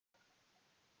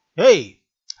Hey,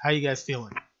 how you guys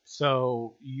feeling?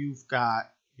 So you've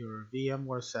got your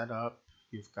VMware set up,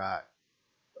 you've got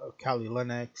Kali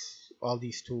Linux, all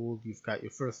these tools, you've got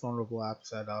your first vulnerable app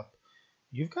set up.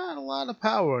 You've got a lot of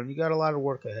power and you got a lot of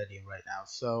work ahead of you right now.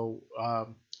 So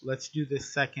let's do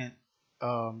this second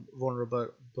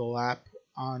vulnerable app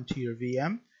onto your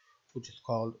VM, which is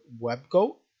called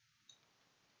WebGoat.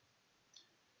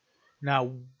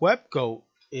 Now, WebGoat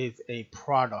is a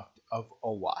product of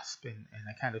OWASP, and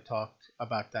I kind of talked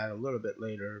about that a little bit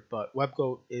later. But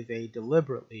WebGoat is a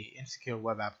deliberately insecure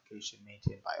web application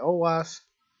maintained by OWASP.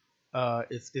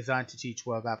 It's designed to teach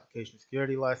web application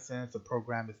security lessons. The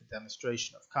program is a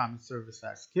demonstration of common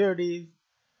server-side securities,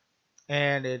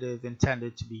 and it is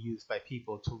intended to be used by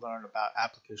people to learn about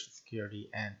application security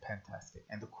and pen testing.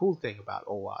 And the cool thing about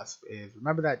OWASP is,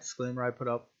 remember that disclaimer I put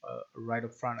up right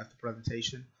up front at the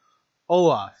presentation?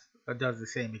 OAuth does the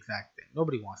same exact thing.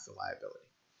 Nobody wants the liability.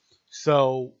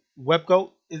 So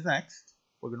WebGoat is next.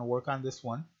 We're going to work on this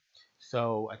one.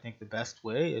 So I think the best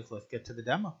way is let's get to the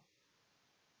demo.